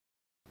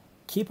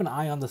keep an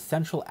eye on the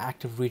central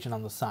active region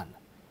on the Sun.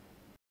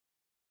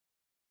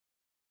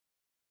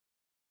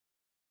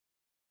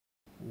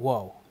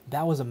 Whoa,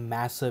 that was a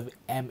massive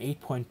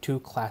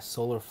M8.2 class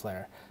solar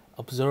flare,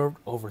 observed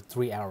over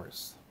 3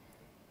 hours.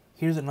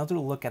 Here's another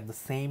look at the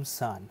same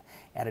Sun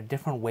at a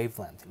different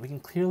wavelength. We can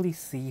clearly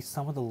see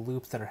some of the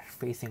loops that are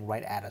facing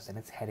right at us, and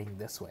it's heading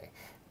this way.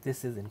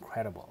 This is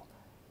incredible.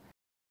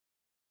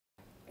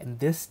 And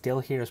this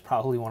still here is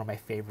probably one of my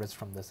favorites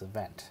from this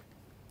event.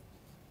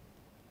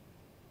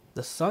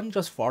 The Sun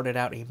just farted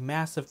out a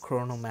massive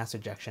coronal mass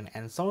ejection,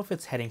 and some of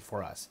it's heading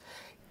for us.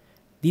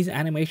 These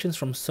animations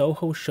from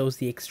SOHO shows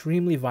the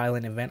extremely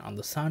violent event on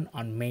the Sun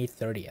on May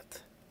 30th.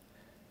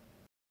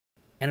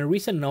 And a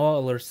recent NOAA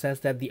alert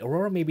says that the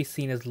aurora may be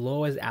seen as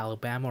low as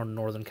Alabama or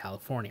Northern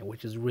California,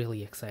 which is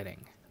really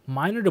exciting.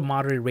 Minor to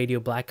moderate radio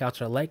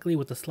blackouts are likely,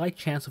 with a slight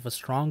chance of a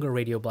stronger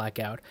radio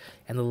blackout,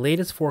 and the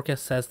latest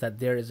forecast says that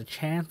there is a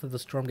chance that the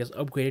storm gets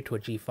upgraded to a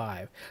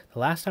G5. The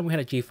last time we had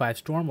a G5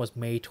 storm was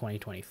May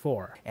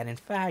 2024. And in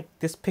fact,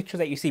 this picture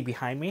that you see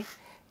behind me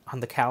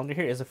on the calendar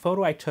here is a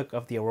photo I took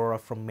of the aurora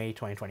from May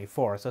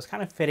 2024. So it's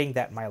kind of fitting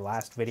that my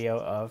last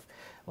video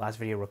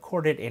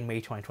recorded in May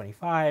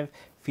 2025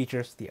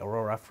 features the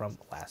aurora from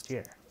last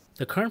year.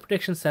 The current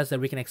prediction says that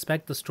we can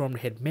expect the storm to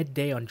hit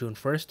midday on June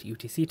 1st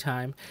UTC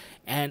time,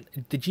 and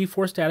the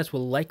G4 status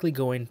will likely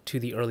go into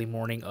the early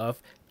morning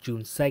of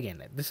June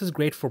 2nd. This is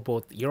great for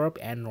both Europe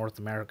and North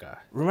America.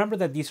 Remember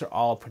that these are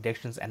all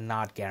predictions and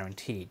not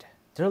guaranteed.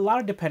 There are a lot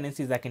of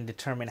dependencies that can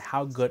determine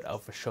how good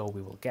of a show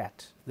we will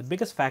get. The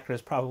biggest factor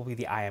is probably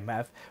the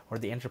IMF, or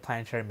the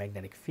Interplanetary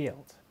Magnetic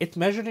Field. It's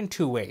measured in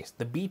two ways,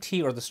 the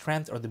BT, or the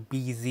strength, or the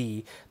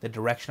BZ, the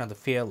direction of the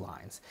field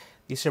lines.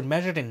 These are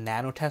measured in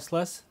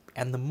nanoteslas,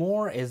 and the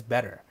more is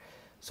better.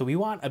 So we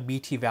want a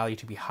BT value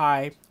to be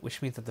high,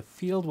 which means that the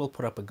field will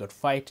put up a good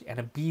fight, and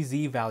a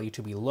BZ value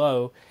to be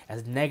low,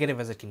 as negative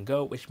as it can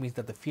go, which means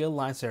that the field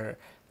lines are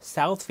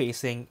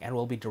south-facing and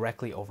will be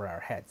directly over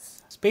our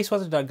heads.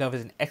 Spaceweather.gov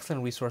is an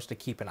excellent resource to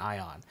keep an eye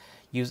on.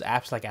 Use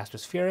apps like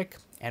Astrospheric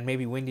and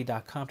maybe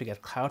windy.com to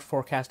get cloud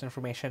forecast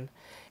information.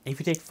 And if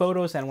you take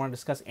photos and want to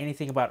discuss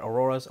anything about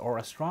auroras or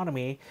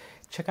astronomy,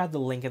 check out the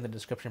link in the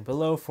description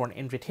below for an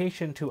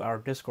invitation to our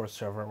Discord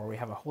server, where we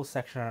have a whole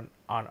section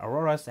on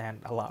auroras and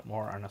a lot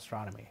more on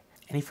astronomy.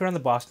 And if you're in the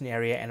Boston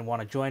area and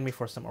want to join me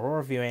for some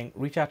aurora viewing,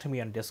 reach out to me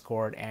on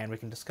Discord and we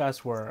can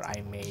discuss where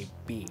I may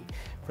be.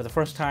 For the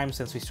first time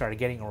since we started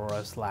getting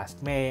auroras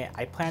last May,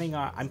 I'm planning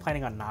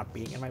on not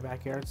being in my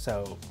backyard,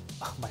 so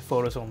my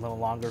photos will no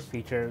longer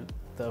feature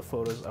the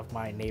photos of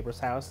my neighbor's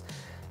house.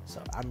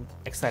 So I'm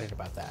excited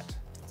about that.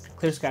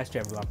 Clear skies to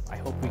everyone. I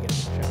hope we get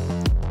to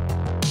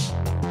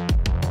the show.